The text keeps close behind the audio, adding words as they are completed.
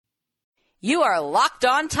You are Locked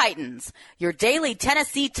On Titans, your daily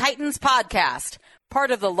Tennessee Titans podcast, part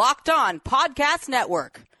of the Locked On Podcast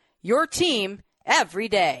Network, your team every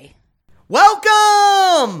day.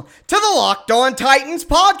 Welcome to the Locked On Titans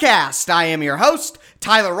podcast. I am your host,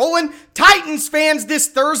 Tyler Rowland. Titans fans, this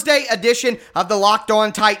Thursday edition of the Locked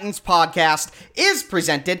On Titans podcast is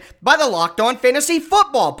presented by the Locked On Fantasy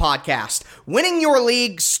Football podcast. Winning your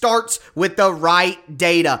league starts with the right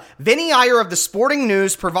data. Vinny Iyer of the Sporting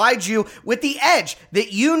News provides you with the edge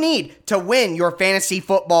that you need to win your fantasy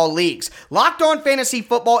football leagues. Locked On Fantasy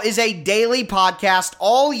Football is a daily podcast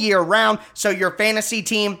all year round, so your fantasy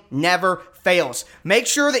team never fails. Make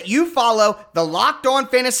sure that you follow the Locked On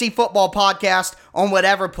Fantasy Football podcast on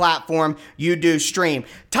whatever platform you do stream.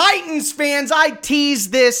 Titans fans, I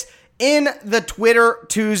teased this in the Twitter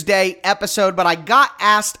Tuesday episode, but I got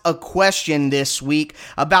asked a question this week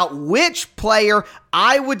about which player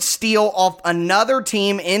I would steal off another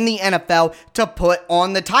team in the NFL to put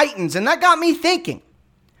on the Titans, and that got me thinking.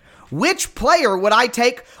 Which player would I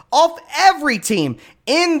take off every team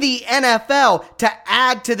in the NFL to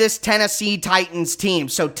add to this Tennessee Titans team?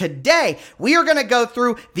 So today, we are going to go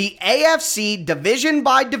through the AFC division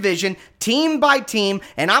by division, team by team,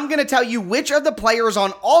 and I'm going to tell you which of the players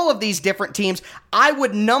on all of these different teams I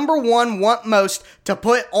would number one want most to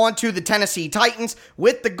put onto the Tennessee Titans,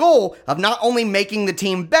 with the goal of not only making the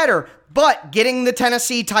team better, but getting the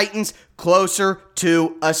Tennessee Titans closer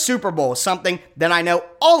to a Super Bowl, something that I know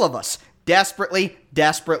all of us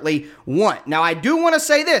desperately want. Now, I do want to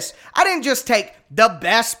say this. I didn't just take the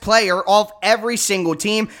best player off every single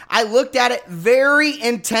team. I looked at it very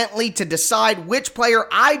intently to decide which player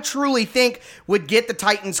I truly think would get the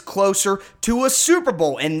Titans closer to a Super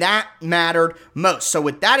Bowl, and that mattered most. So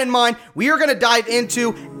with that in mind, we are going to dive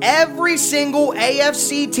into every single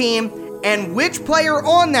AFC team and which player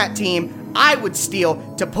on that team I would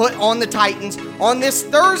steal to put on the Titans on this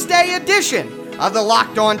Thursday edition of the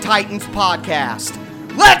Locked On Titans podcast.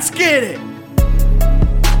 Let's get it!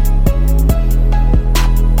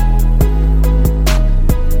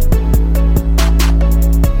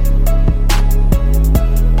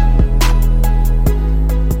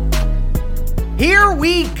 Here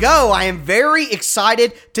we go. I am very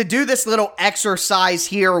excited to do this little exercise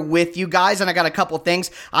here with you guys, and I got a couple things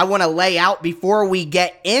I want to lay out before we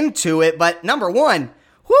get into it. But number one,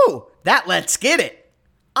 that let's get it.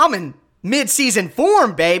 I'm in mid-season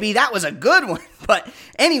form, baby. That was a good one. But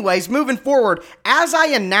anyways, moving forward, as I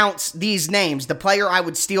announce these names, the player I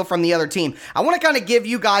would steal from the other team, I want to kind of give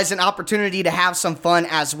you guys an opportunity to have some fun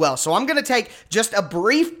as well. So I'm going to take just a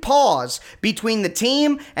brief pause between the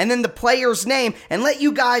team and then the player's name and let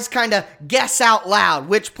you guys kind of guess out loud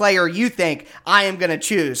which player you think I am going to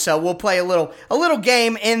choose. So we'll play a little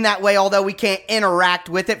game in that way, although we can't interact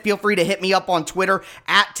with it. Feel free to hit me up on Twitter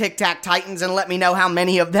at TicTacTitans and let me know how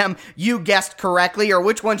many of them you guessed correctly or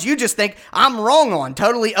which ones you just think I'm wrong on.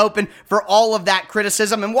 Totally open for all of that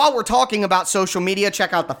criticism. And while we're talking about social media,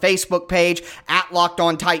 check out the Facebook page at Locked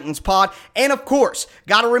On Titans Pod. And of course,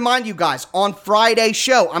 got to remind you guys, on Friday's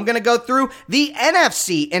show, I'm going to go through the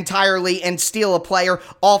NFC entirely and steal a player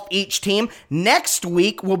off each team. Next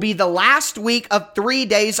week will be the last week of 3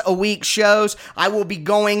 days a week shows. I will be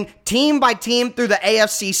going team by team through the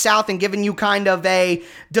AFC South and giving you kind of a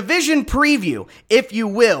division preview, if you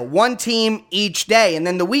will, one team each day. And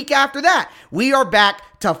then the week after that, we are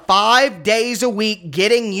back to 5 days a week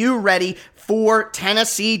getting you ready for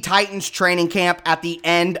Tennessee Titans training camp at the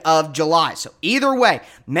end of July. So either way,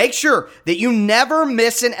 make sure that you never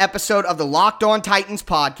miss an episode of the Locked On Titans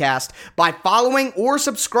podcast by following or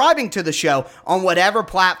subscribing to the show on whatever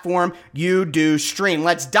platform you do stream.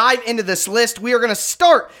 Let's dive into this list. We are going to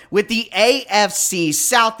start with the AFC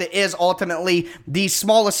South. That is ultimately the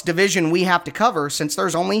smallest division we have to cover since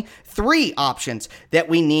there's only 3 options that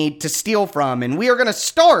we need to steal from. And we are going to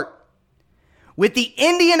start with the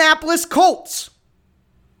Indianapolis Colts.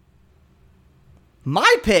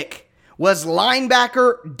 My pick was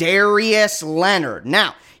linebacker Darius Leonard.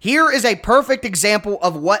 Now, here is a perfect example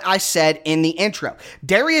of what I said in the intro.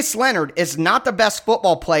 Darius Leonard is not the best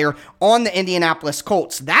football player on the Indianapolis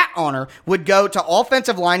Colts. That honor would go to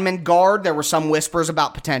offensive lineman guard. There were some whispers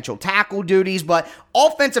about potential tackle duties, but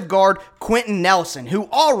offensive guard Quentin Nelson, who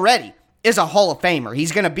already is a Hall of Famer.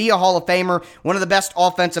 He's going to be a Hall of Famer, one of the best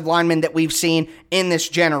offensive linemen that we've seen in this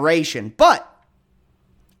generation. But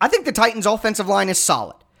I think the Titans' offensive line is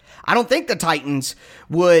solid. I don't think the Titans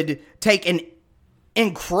would take an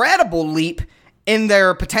incredible leap in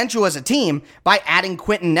their potential as a team by adding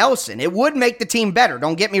Quentin Nelson. It would make the team better.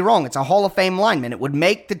 Don't get me wrong. It's a Hall of Fame lineman. It would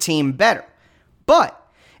make the team better. But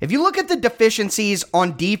If you look at the deficiencies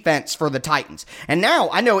on defense for the Titans, and now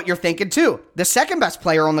I know what you're thinking too. The second best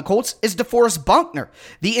player on the Colts is DeForest Buckner,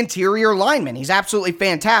 the interior lineman. He's absolutely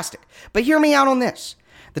fantastic. But hear me out on this.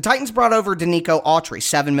 The Titans brought over Denico Autry,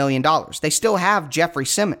 $7 million. They still have Jeffrey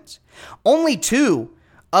Simmons. Only 2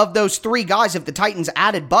 of those 3 guys, if the Titans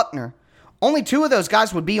added Buckner, only 2 of those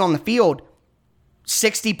guys would be on the field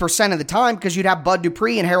 60% of the time because you'd have Bud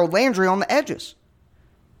Dupree and Harold Landry on the edges.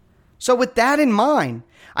 So with that in mind,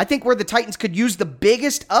 I think where the Titans could use the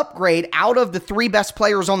biggest upgrade out of the 3 best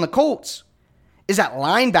players on the Colts is at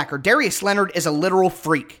linebacker. Darius Leonard is a literal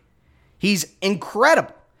freak. He's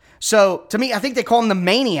incredible. So to me, I think they call him the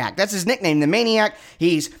Maniac. That's his nickname, the Maniac.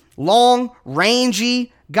 He's long,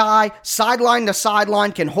 rangy guy, sideline to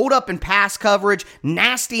sideline, can hold up in pass coverage,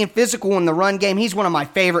 nasty and physical in the run game. He's one of my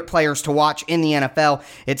favorite players to watch in the NFL.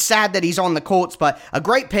 It's sad that he's on the Colts, but a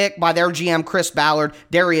great pick by their GM, Chris Ballard.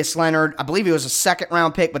 Darius Leonard, I believe he was a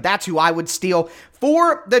second-round pick, but that's who I would steal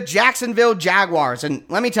for the Jacksonville Jaguars. And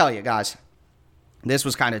let me tell you, guys, this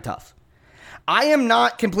was kind of tough. I am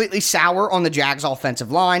not completely sour on the Jags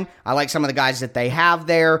offensive line. I like some of the guys that they have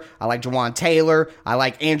there. I like Jawan Taylor. I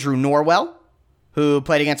like Andrew Norwell, who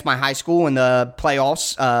played against my high school in the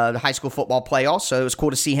playoffs, the high school football playoffs. So it was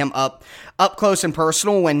cool to see him up close and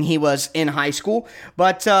personal when he was in high school.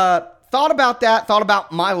 But thought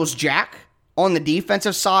about Myles Jack on the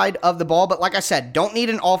defensive side of the ball. But like I said, don't need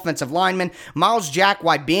an offensive lineman. Myles Jack,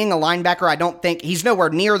 while being a linebacker, I don't think he's nowhere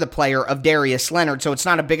near the player of Darius Leonard. So it's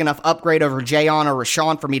not a big enough upgrade over Jayon or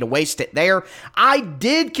Rashawn for me to waste it there. I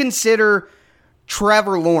did consider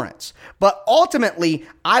Trevor Lawrence, but ultimately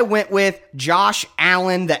I went with Josh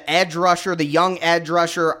Allen, the edge rusher, the young edge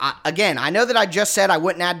rusher. I know that I just said I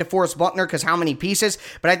wouldn't add DeForest Buckner because how many pieces,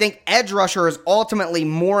 but I think edge rusher is ultimately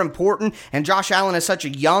more important, and Josh Allen is such a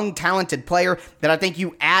young, talented player that I think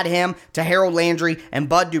you add him to Harold Landry and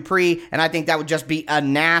Bud Dupree, and I think that would just be a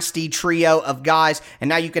nasty trio of guys, and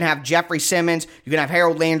now you can have Jeffrey Simmons, you can have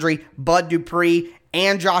Harold Landry, Bud Dupree,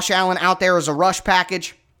 and Josh Allen out there as a rush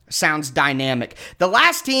package. Sounds dynamic. The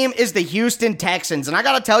last team is the Houston Texans, and I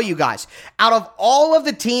got to tell you guys, out of all of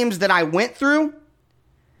the teams that I went through,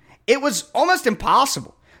 it was almost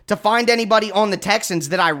impossible to find anybody on the Texans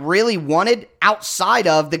that I really wanted outside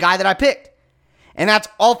of the guy that I picked, and that's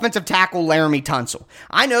offensive tackle Laremy Tunsil.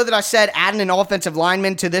 I know that I said adding an offensive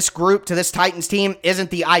lineman to this group, to this Titans team, isn't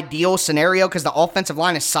the ideal scenario because the offensive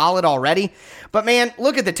line is solid already, but man,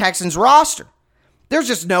 look at the Texans roster. There's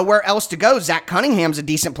just nowhere else to go. Zach Cunningham's a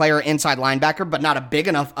decent player, inside linebacker, but not a big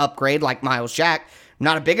enough upgrade like Myles Jack.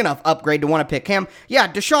 Not a big enough upgrade to want to pick him. Yeah,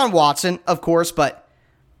 Deshaun Watson, of course, but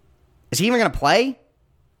is he even going to play?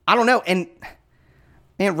 I don't know. And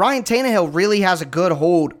man, Ryan Tannehill really has a good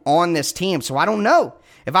hold on this team, so I don't know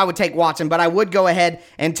if I would take Watson, but I would go ahead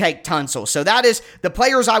and take Tunsil. So that is the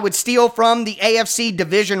players I would steal from the AFC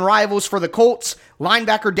division rivals. For the Colts,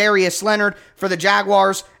 linebacker Darius Leonard. For the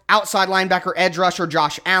Jaguars, outside linebacker edge rusher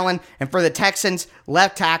Josh Allen, and for the Texans,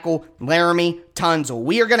 left tackle Laremy Tunsil.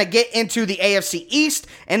 We are going to get into the AFC East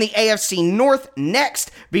and the AFC North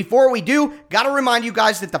next. Before we do, got to remind you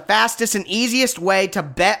guys that the fastest and easiest way to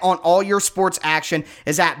bet on all your sports action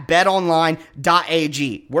is at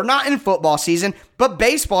betonline.ag. We're not in football season, but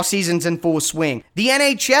baseball season's in full swing. The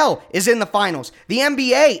NHL is in the finals. The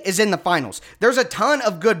NBA is in the finals. There's a ton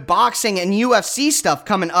of good boxing and UFC stuff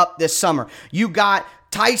coming up this summer. You got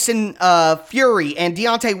Tyson Fury and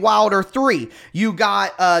Deontay Wilder 3. You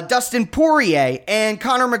got Dustin Poirier and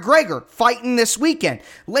Conor McGregor fighting this weekend.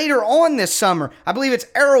 Later on this summer, I believe it's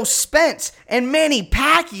Errol Spence and Manny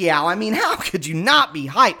Pacquiao. I mean, how could you not be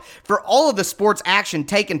hyped for all of the sports action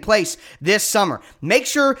taking place this summer? Make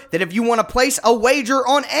sure that if you want to place a wager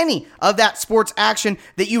on any of that sports action,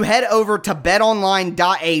 that you head over to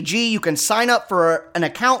betonline.ag. You can sign up for an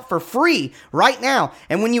account for free right now.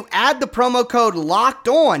 And when you add the promo code LOCKED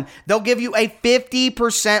on, they'll give you a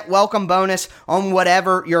 50% welcome bonus on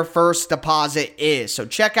whatever your first deposit is. So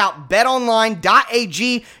check out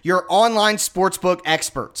betonline.ag, your online sportsbook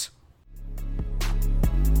experts.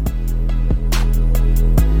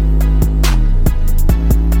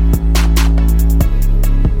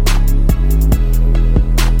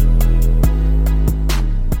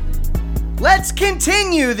 Let's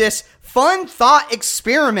continue this fun thought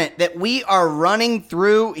experiment that we are running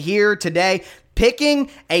through here today. Picking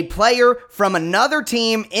a player from another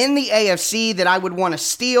team in the AFC that I would want to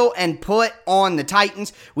steal and put on the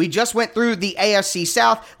Titans. We just went through the AFC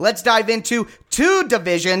South. Let's dive into two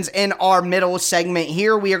divisions in our middle segment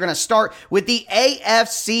here. We are going to start with the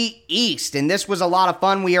AFC East, and this was a lot of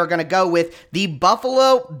fun. We are going to go with the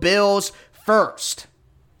Buffalo Bills first.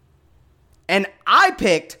 And I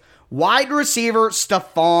picked wide receiver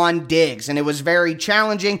Stephon Diggs, and it was very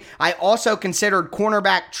challenging. I also considered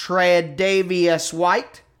cornerback Tre'Davious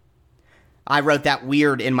White. I wrote that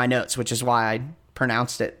weird in my notes, which is why I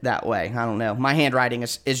pronounced it that way. I don't know. My handwriting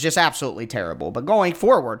is just absolutely terrible. But going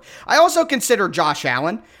forward, I also considered Josh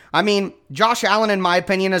Allen. I mean, Josh Allen, in my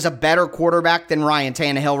opinion, is a better quarterback than Ryan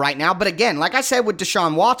Tannehill right now. But again, like I said with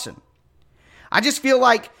Deshaun Watson, I just feel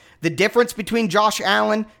like the difference between Josh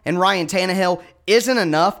Allen and Ryan Tannehill isn't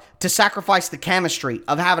enough to sacrifice the chemistry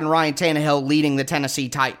of having Ryan Tannehill leading the Tennessee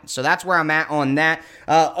Titans. So that's where I'm at on that.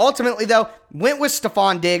 Ultimately, though, went with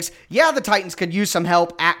Stephon Diggs. Yeah, the Titans could use some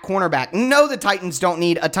help at cornerback. No, the Titans don't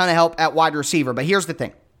need a ton of help at wide receiver. But here's the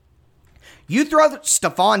thing. You throw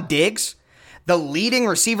Stephon Diggs, the leading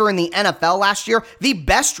receiver in the NFL last year, the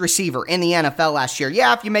best receiver in the NFL last year.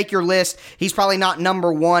 Yeah, if you make your list, he's probably not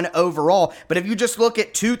number one overall. But if you just look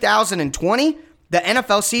at 2020, the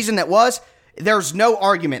NFL season that was, there's no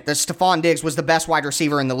argument that Stephon Diggs was the best wide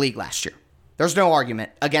receiver in the league last year. There's no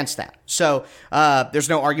argument against that. So there's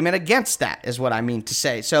no argument against that is what I mean to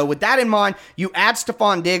say. So with that in mind, you add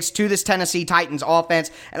Stephon Diggs to this Tennessee Titans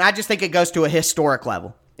offense, and I just think it goes to a historic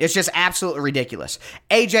level. It's just absolutely ridiculous.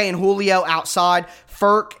 AJ and Julio outside,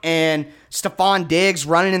 Ferk and Stephon Diggs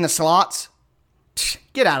running in the slots.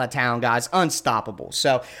 Get out of town, guys. Unstoppable.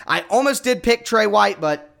 So I almost did pick Trey White,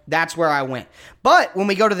 but that's where I went. But when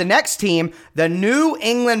we go to the next team, the New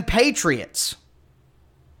England Patriots,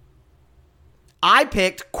 I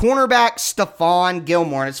picked cornerback Stephon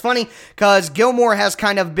Gilmore. And it's funny because Gilmore has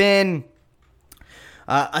kind of been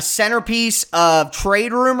a centerpiece of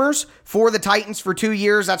trade rumors for the Titans for 2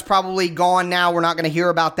 years. That's probably gone now. We're not going to hear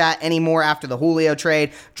about that anymore after the Julio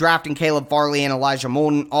trade, drafting Caleb Farley and Elijah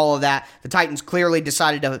Molden, all of that. The Titans clearly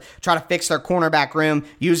decided to try to fix their cornerback room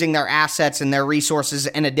using their assets and their resources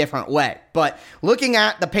in a different way. But looking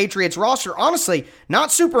at the Patriots roster, honestly,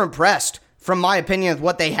 not super impressed from my opinion with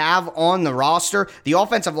what they have on the roster. The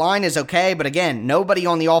offensive line is okay, but again, nobody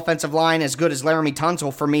on the offensive line as good as Laramie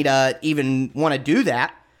Tunsil for me to even want to do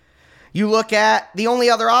that. You look at the only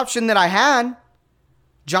other option that I had,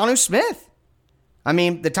 Jonnu Smith. I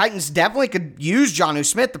mean, the Titans definitely could use Jonnu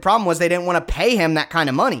Smith. The problem was they didn't want to pay him that kind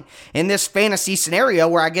of money. In this fantasy scenario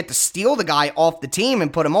where I get to steal the guy off the team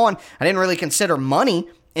and put him on, I didn't really consider money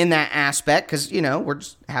in that aspect because, you know, we're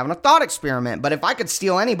just having a thought experiment. But if I could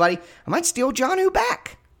steal anybody, I might steal Jonnu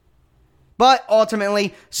back. But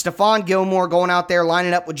ultimately, Stephon Gilmore going out there,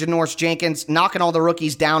 lining up with Janoris Jenkins, knocking all the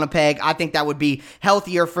rookies down a peg. I think that would be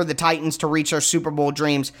healthier for the Titans to reach their Super Bowl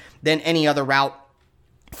dreams than any other route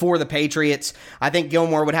for the Patriots. I think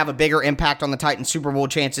Gilmore would have a bigger impact on the Titans' Super Bowl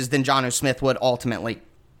chances than Jonnu Smith would ultimately.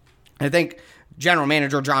 I think General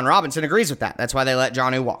Manager John Robinson agrees with that. That's why they let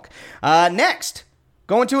Jonnu walk. Next,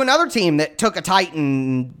 going to another team that took a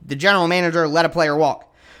Titan, the general manager let a player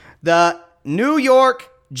walk. The New York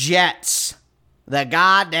Jets. The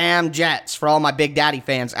goddamn Jets, for all my Big Daddy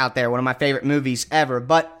fans out there. One of my favorite movies ever.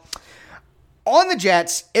 But on the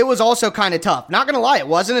Jets, it was also kind of tough. Not going to lie, it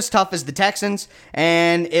wasn't as tough as the Texans,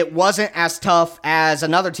 and it wasn't as tough as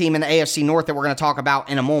another team in the AFC North that we're going to talk about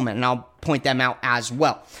in a moment, and I'll point them out as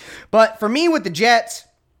well. But for me with the Jets,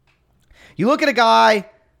 you look at a guy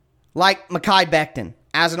like Mekhi Becton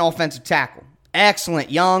as an offensive tackle.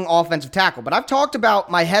 Excellent young offensive tackle. But I've talked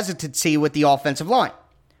about my hesitancy with the offensive line.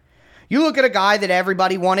 You look at a guy that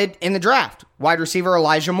everybody wanted in the draft, wide receiver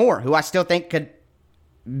Elijah Moore, who I still think could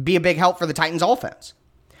be a big help for the Titans offense.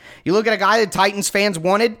 You look at a guy that Titans fans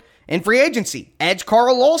wanted in free agency, edge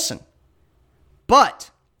Carl Lawson.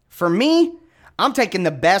 But for me, I'm taking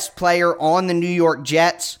the best player on the New York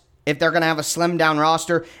Jets if they're going to have a slimmed down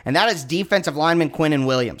roster, and that is defensive lineman Quinnen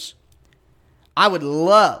Williams. I would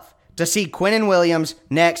love to see Quinnen Williams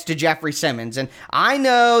next to Jeffrey Simmons. And I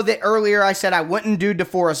know that earlier I said I wouldn't do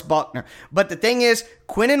DeForest Buckner. But the thing is,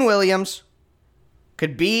 Quinnen Williams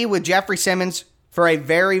could be with Jeffrey Simmons for a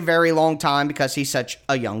very, very long time because he's such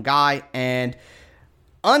a young guy. And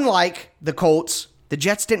unlike the Colts, the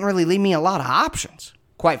Jets didn't really leave me a lot of options.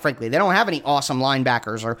 Quite frankly, they don't have any awesome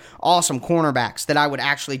linebackers or awesome cornerbacks that I would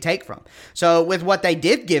actually take from. So with what they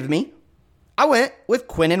did give me, I went with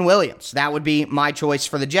Quinnen Williams. That would be my choice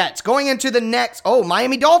for the Jets. Going into the next,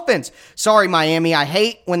 Miami Dolphins. Sorry, Miami. I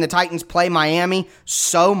hate when the Titans play Miami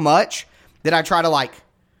so much that I try to,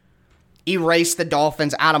 erase the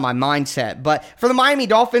Dolphins out of my mindset. But for the Miami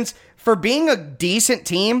Dolphins, for being a decent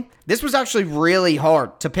team, this was actually really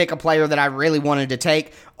hard to pick a player that I really wanted to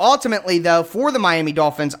take. Ultimately, though, for the Miami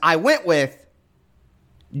Dolphins, I went with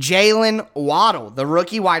Jalen Waddle, the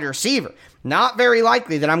rookie wide receiver. Not very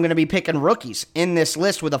likely that I'm going to be picking rookies in this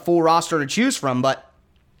list with a full roster to choose from, but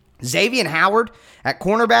Xavier Howard at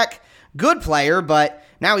cornerback, good player, but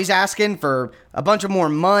now he's asking for a bunch of more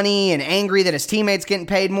money and angry that his teammates getting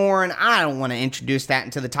paid more, and I don't want to introduce that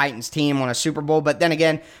into the Titans team on a Super Bowl. But then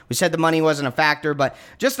again, we said the money wasn't a factor, but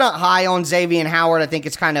just not high on Xavier Howard. I think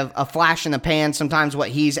it's kind of a flash in the pan sometimes what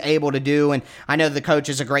he's able to do, and I know the coach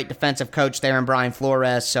is a great defensive coach there in Brian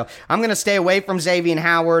Flores, so I'm going to stay away from Xavier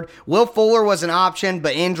Howard. Will Fuller was an option,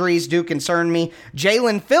 but injuries do concern me.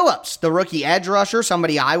 Jalen Phillips, the rookie edge rusher,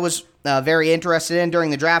 somebody I was very interested in during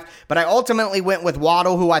the draft, but I ultimately went with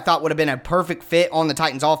Waddle, who I thought would have been a perfect fit on the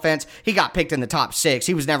Titans offense. He got picked in the top 6.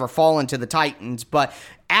 He was never fallen to the Titans, but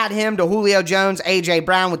add him to Julio Jones, A.J.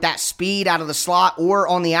 Brown with that speed out of the slot or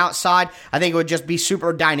on the outside, I think it would just be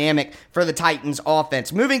super dynamic for the Titans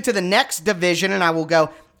offense. Moving to the next division, and I will go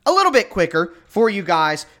a little bit quicker for you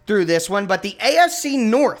guys through this one, but the AFC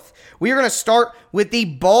North, we are going to start with the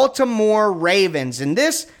Baltimore Ravens, and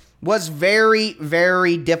this was very,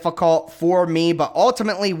 very difficult for me, but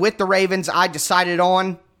ultimately with the Ravens, I decided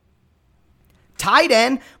on tight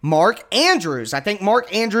end Mark Andrews. I think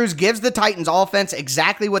Mark Andrews gives the Titans offense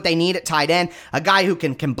exactly what they need at tight end, a guy who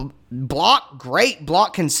can block, great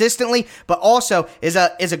block consistently, but also is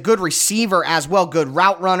a good receiver as well, good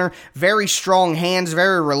route runner, very strong hands,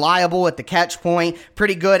 very reliable at the catch point,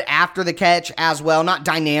 pretty good after the catch as well, not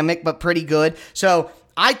dynamic, but pretty good. So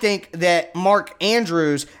I think that Mark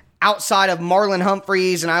Andrews, outside of Marlon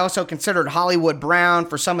Humphreys, and I also considered Hollywood Brown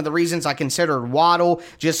for some of the reasons I considered Waddle,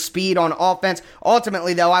 just speed on offense.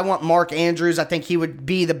 Ultimately, though, I want Mark Andrews. I think he would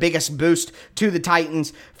be the biggest boost to the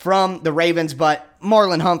Titans from the Ravens, but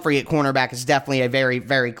Marlon Humphrey at cornerback is definitely a very,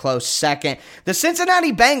 very close second. The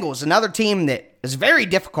Cincinnati Bengals, another team that is very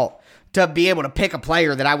difficult to be able to pick a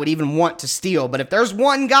player that I would even want to steal, but if there's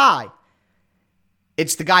one guy,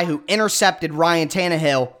 it's the guy who intercepted Ryan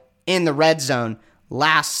Tannehill in the red zone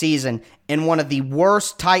last season in one of the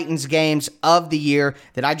worst Titans games of the year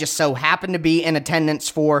that I just so happened to be in attendance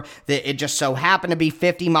for, that it just so happened to be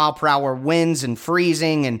 50-mile-per-hour winds and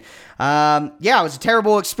freezing, and it was a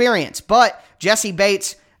terrible experience, but Jesse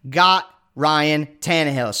Bates got Ryan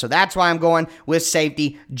Tannehill. So that's why I'm going with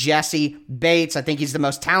safety Jesse Bates. I think he's the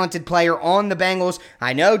most talented player on the Bengals.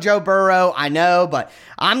 I know Joe Burrow, but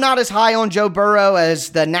I'm not as high on Joe Burrow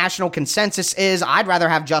as the national consensus is. I'd rather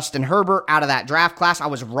have Justin Herbert out of that draft class. I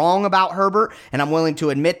was wrong about Herbert, and I'm willing to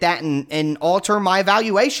admit that and alter my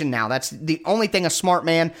evaluation now. That's the only thing a smart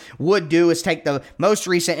man would do, is take the most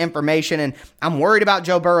recent information, and I'm worried about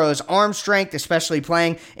Joe Burrow's arm strength, especially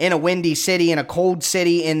playing in a windy city, in a cold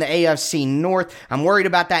city in the AFC North. I'm worried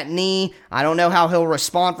about that knee. I don't know how he'll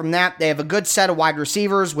respond from that. They have a good set of wide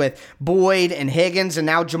receivers with Boyd and Higgins and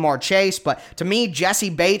now Jamar Chase, but to me,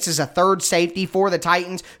 Jesse Bates is a third safety for the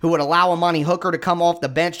Titans who would allow Amani Hooker to come off the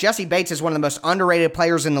bench. Jesse Bates is one of the most underrated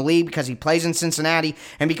players in the league because he plays in Cincinnati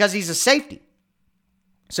and because he's a safety.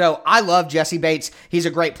 So I love Jesse Bates. He's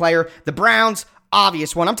a great player. The Browns,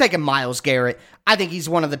 obvious one. I'm taking Myles Garrett. I think he's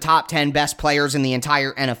one of the top 10 best players in the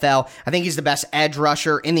entire NFL. I think he's the best edge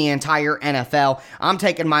rusher in the entire NFL. I'm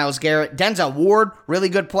taking Myles Garrett. Denzel Ward, really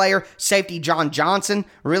good player. Safety John Johnson,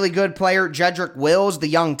 really good player. Jedrick Wills, the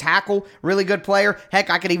young tackle, really good player. Heck,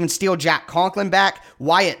 I could even steal Jack Conklin back.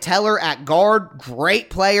 Wyatt Teller at guard, great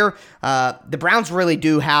player. The Browns really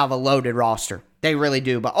do have a loaded roster. They really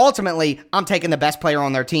do. But ultimately, I'm taking the best player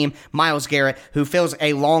on their team, Myles Garrett, who fills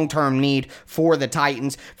a long-term need for the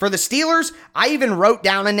Titans. For the Steelers, I even wrote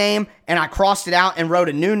down a name, and I crossed it out and wrote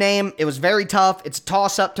a new name. It was very tough. It's a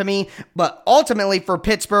toss-up to me. But ultimately, for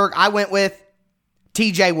Pittsburgh, I went with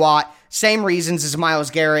TJ Watt. Same reasons as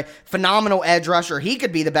Myles Garrett. Phenomenal edge rusher. He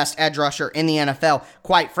could be the best edge rusher in the NFL.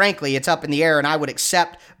 Quite frankly, it's up in the air, and I would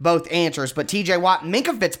accept both answers. But TJ Watt,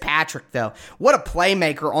 Minkah Fitzpatrick, though, what a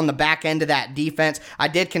playmaker on the back end of that defense. I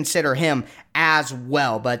did consider him as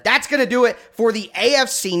well. But that's going to do it for the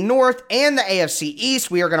AFC North and the AFC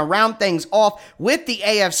East. We are going to round things off with the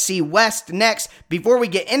AFC West next. Before we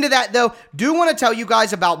get into that, though, do want to tell you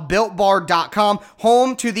guys about BuiltBar.com,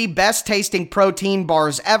 home to the best tasting protein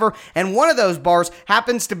bars ever. And one of those bars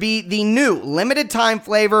happens to be the new limited time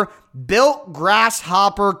flavor Built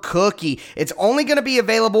Grasshopper Cookie. It's only going to be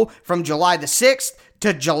available from July the 6th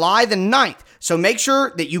to July the 9th. So make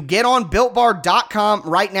sure that you get on BuiltBar.com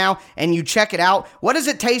right now and you check it out. What does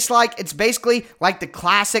it taste like? It's basically like the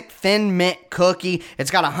classic Thin Mint cookie.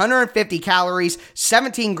 It's got 150 calories,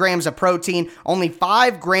 17 grams of protein, only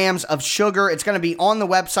 5 grams of sugar. It's going to be on the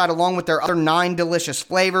website along with their other 9 delicious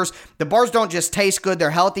flavors. The bars don't just taste good,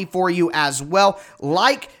 they're healthy for you as well.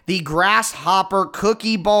 Like the Grasshopper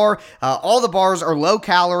Cookie Bar, all the bars are low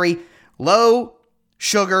calorie, low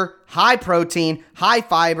sugar, high protein, high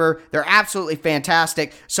fiber. They're absolutely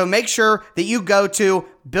fantastic. So make sure that you go to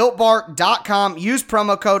BuiltBar.com, use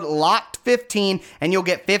promo code LOCKED15, and you'll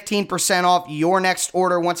get 15% off your next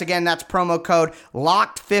order. Once again, that's promo code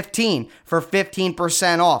LOCKED15 for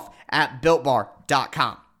 15% off at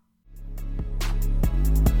BuiltBar.com.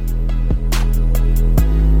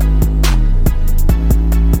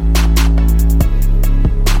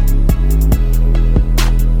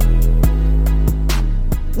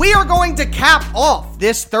 We are going to cap off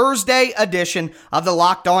this Thursday edition of the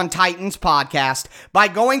Locked On Titans podcast by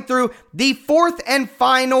going through the fourth and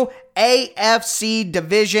final AFC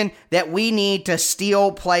division that we need to steal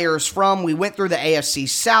players from. We went through the AFC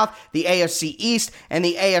South, the AFC East, and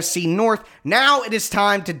the AFC North. Now it is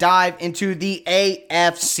time to dive into the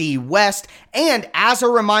AFC West. And as a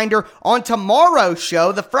reminder, on tomorrow's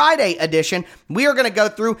show, the Friday edition, we are going to go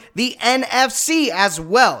through the NFC as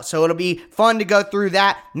well. So it'll be fun to go through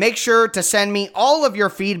that. Make sure to send me all of your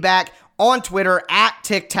feedback on Twitter at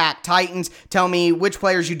TicTacTitans. Tell me which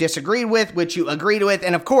players you disagreed with, which you agreed with,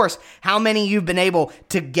 and of course, how many you've been able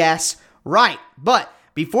to guess right. But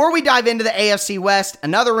before we dive into the AFC West,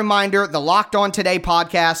 another reminder, the Locked On Today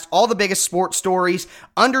podcast, all the biggest sports stories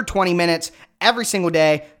under 20 minutes every single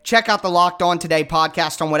day. Check out the Locked On Today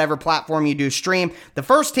podcast on whatever platform you do stream. The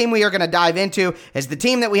first team we are going to dive into is the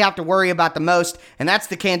team that we have to worry about the most, and that's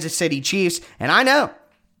the Kansas City Chiefs. And I know.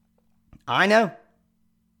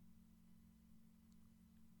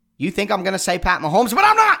 You think I'm going to say Pat Mahomes, but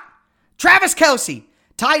I'm not. Travis Kelce.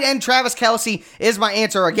 Tight end Travis Kelce is my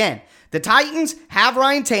answer again. The Titans have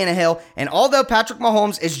Ryan Tannehill, and although Patrick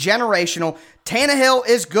Mahomes is generational, Tannehill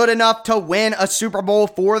is good enough to win a Super Bowl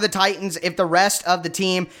for the Titans if the rest of the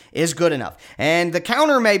team is good enough. And the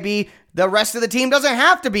counter may be the rest of the team doesn't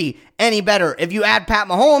have to be any better. If you add Pat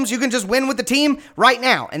Mahomes, you can just win with the team right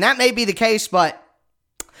now. And that may be the case, but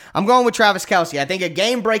I'm going with Travis Kelce. I think a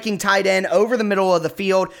game-breaking tight end over the middle of the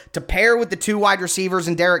field to pair with the two wide receivers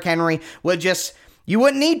and Derrick Henry would just, you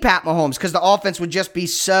wouldn't need Pat Mahomes because the offense would just be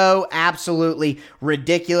so absolutely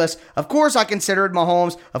ridiculous. Of course, I considered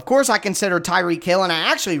Mahomes. Of course, I considered Tyreek Hill, and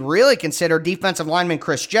I actually really considered defensive lineman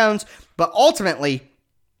Chris Jones, but ultimately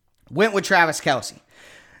went with Travis Kelce.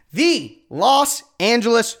 The Los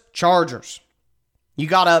Angeles Chargers. You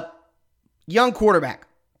got a young quarterback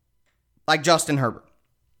like Justin Herbert.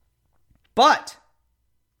 But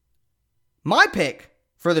my pick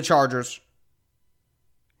for the Chargers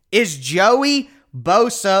is Joey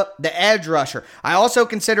Bosa, the edge rusher. I also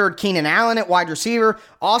considered Keenan Allen at wide receiver,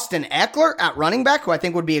 Austin Eckler at running back, who I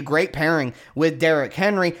think would be a great pairing with Derrick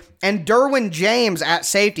Henry, and Derwin James at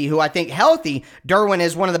safety, who I think healthy, Derwin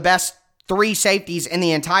is one of the best three safeties in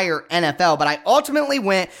the entire NFL. But I ultimately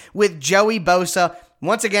went with Joey Bosa.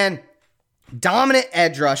 Once again, dominant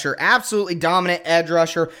edge rusher, absolutely dominant edge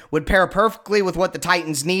rusher, would pair perfectly with what the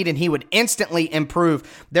Titans need, and he would instantly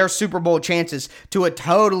improve their Super Bowl chances to a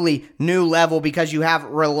totally new level because you have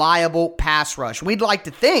reliable pass rush. We'd like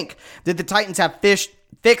to think that the Titans have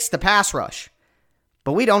fixed the pass rush,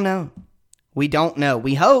 but we don't know. We don't know.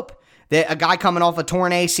 We hope that a guy coming off a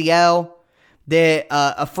torn ACL, that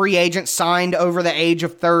a free agent signed over the age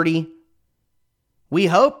of 30, we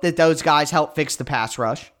hope that those guys help fix the pass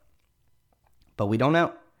rush. But we don't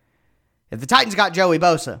know. If the Titans got Joey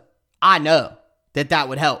Bosa, I know that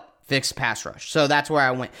would help fix pass rush. So that's where I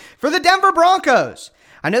went. For the Denver Broncos,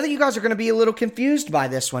 I know that you guys are going to be a little confused by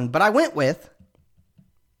this one, but I went with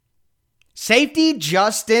safety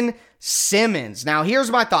Justin Simmons. Now, here's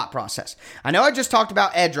my thought process. I know I just talked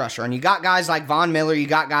about edge rusher, and you got guys like Von Miller, you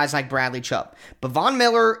got guys like Bradley Chubb. But Von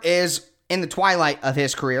Miller is in the twilight of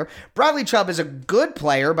his career. Bradley Chubb is a good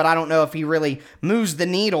player, but I don't know if he really moves the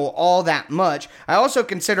needle all that much. I also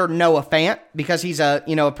consider Noah Fant because he's a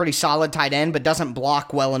pretty solid tight end, but doesn't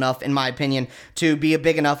block well enough, in my opinion, to be a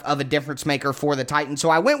big enough of a difference maker for the Titans. So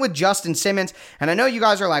I went with Justin Simmons, and I know you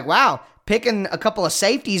guys are like, wow, picking a couple of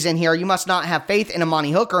safeties in here, you must not have faith in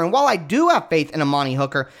Amani Hooker. And while I do have faith in Amani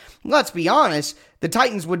Hooker, let's be honest, the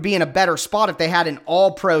Titans would be in a better spot if they had an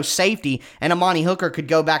all-pro safety and Amani Hooker could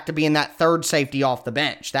go back to being that third safety off the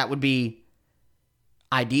bench. That would be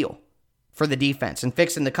ideal for the defense and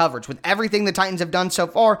fixing the coverage. With everything the Titans have done so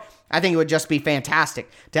far, I think it would just be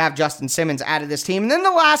fantastic to have Justin Simmons added to this team. And then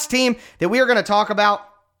the last team that we are going to talk about,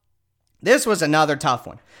 this was another tough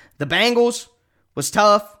one. The Bengals was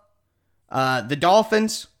tough. The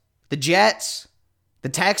Dolphins, the Jets, the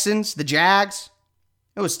Texans, the Jags.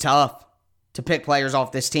 It was tough to pick players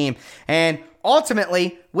off this team. And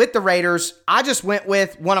ultimately, with the Raiders, I just went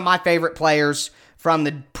with one of my favorite players from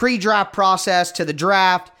the pre-draft process to the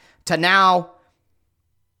draft to now,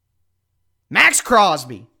 Max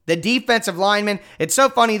Crosby, the defensive lineman. It's so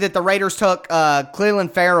funny that the Raiders took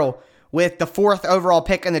Cleveland Farrell with the 4th overall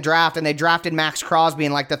pick in the draft, and they drafted Max Crosby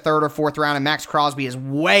in like the 3rd or 4th round, and Max Crosby is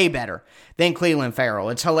way better than Clelin Ferrell.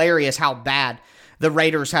 It's hilarious how bad the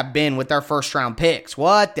Raiders have been with their first-round picks.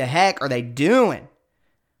 What the heck are they doing?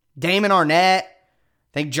 Damon Arnett,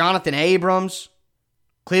 I think Jonathan Abrams,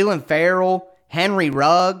 Clelin Ferrell, Henry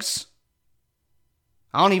Ruggs.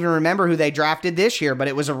 I don't even remember who they drafted this year, but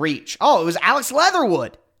it was a reach. Oh, it was Alex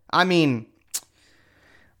Leatherwood. I mean,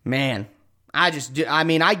 man, I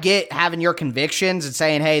get having your convictions and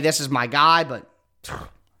saying, hey, this is my guy, but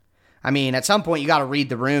I mean, at some point you got to read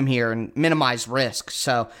the room here and minimize risk.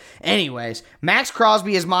 So anyways, Max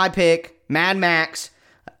Crosby is my pick. Mad Max,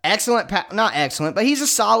 not excellent, but he's a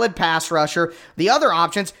solid pass rusher. The other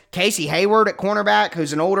options, Casey Hayward at cornerback,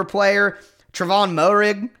 who's an older player, Trevon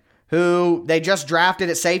Moehrig, who they just drafted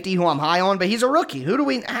at safety, who I'm high on, but he's a rookie.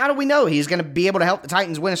 How do we know he's going to be able to help the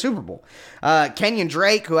Titans win a Super Bowl? Kenyon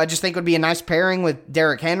Drake, who I just think would be a nice pairing with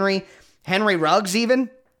Derrick Henry. Henry Ruggs even.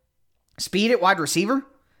 Speed at wide receiver.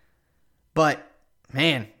 But,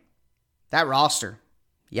 man, that roster,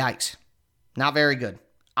 yikes. Not very good.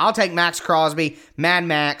 I'll take Max Crosby, Mad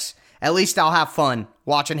Max. At least I'll have fun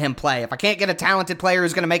watching him play. If I can't get a talented player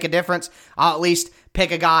who's going to make a difference, I'll at least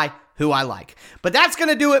pick a guy who I like. But that's going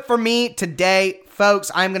to do it for me today, folks.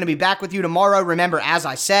 I'm going to be back with you tomorrow. Remember, as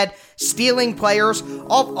I said, stealing players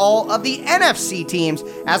off all of the NFC teams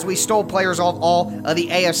as we stole players off all of the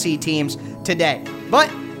AFC teams today. But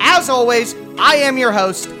as always, I am your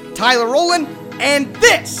host, Tyler Rowland, and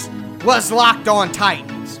this was Locked On Titans.